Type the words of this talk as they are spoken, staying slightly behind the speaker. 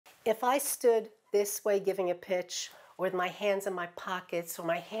If I stood this way giving a pitch, or with my hands in my pockets, or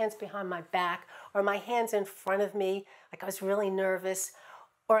my hands behind my back, or my hands in front of me, like I was really nervous,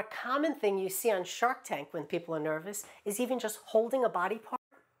 or a common thing you see on Shark Tank when people are nervous is even just holding a body part,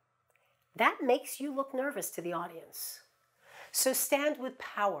 that makes you look nervous to the audience. So stand with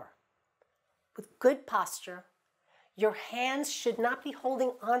power, with good posture. Your hands should not be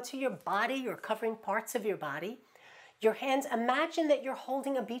holding onto your body or covering parts of your body. Your hands, imagine that you're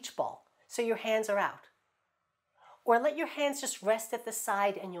holding a beach ball, so your hands are out. Or let your hands just rest at the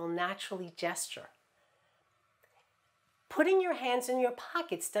side and you'll naturally gesture. Putting your hands in your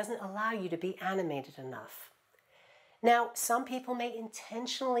pockets doesn't allow you to be animated enough. Now, some people may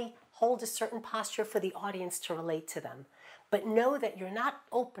intentionally hold a certain posture for the audience to relate to them, but know that you're not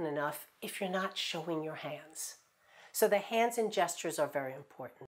open enough if you're not showing your hands. So the hands and gestures are very important.